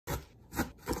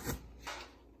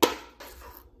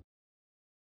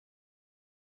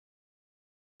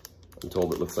I'm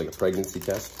told it looks like a pregnancy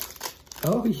test.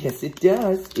 Oh, yes, it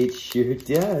does. It sure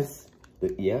does.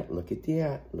 But yeah, look at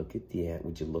that. Look at that.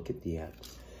 Would you look at that?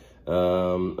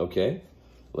 Okay.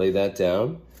 Lay that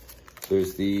down.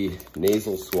 There's the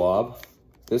nasal swab.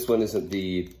 This one isn't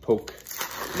the poke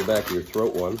in the back of your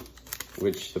throat one,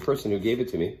 which the person who gave it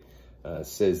to me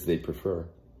says they prefer.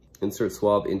 Insert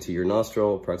swab into your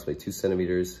nostril, approximately 2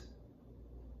 centimeters,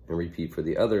 and repeat for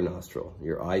the other nostril.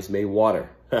 Your eyes may water.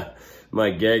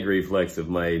 My gag reflex of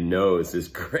my nose is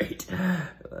great.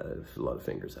 A lot of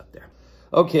fingers up there.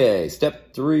 Okay,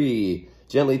 step 3.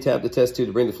 Gently tap the test tube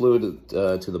to bring the fluid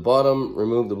to the bottom.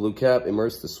 Remove the blue cap.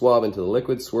 Immerse the swab into the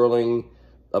liquid, swirling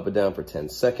up and down for 10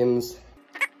 seconds.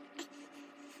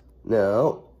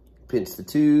 Now, pinch the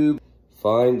tube.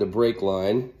 Find the break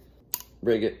line.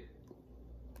 Break it.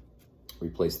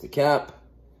 Replace the cap.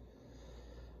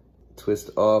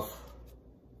 Twist off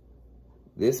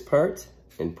this part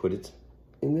and put it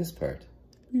in this part.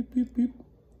 Beep, beep, beep.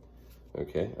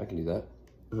 Okay, I can do that.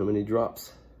 How many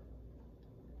drops?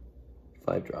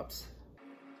 5 drops.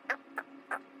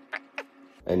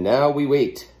 And now we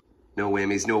wait. No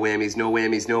whammies, no whammies, no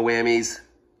whammies, no whammies.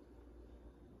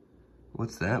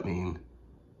 What's that mean?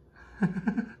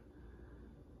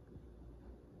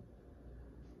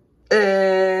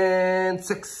 And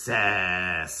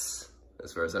success.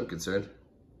 As far as I'm concerned,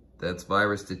 that's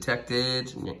virus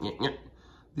detected.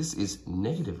 This is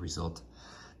negative result.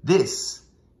 This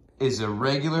is a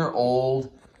regular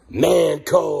old man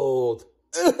cold.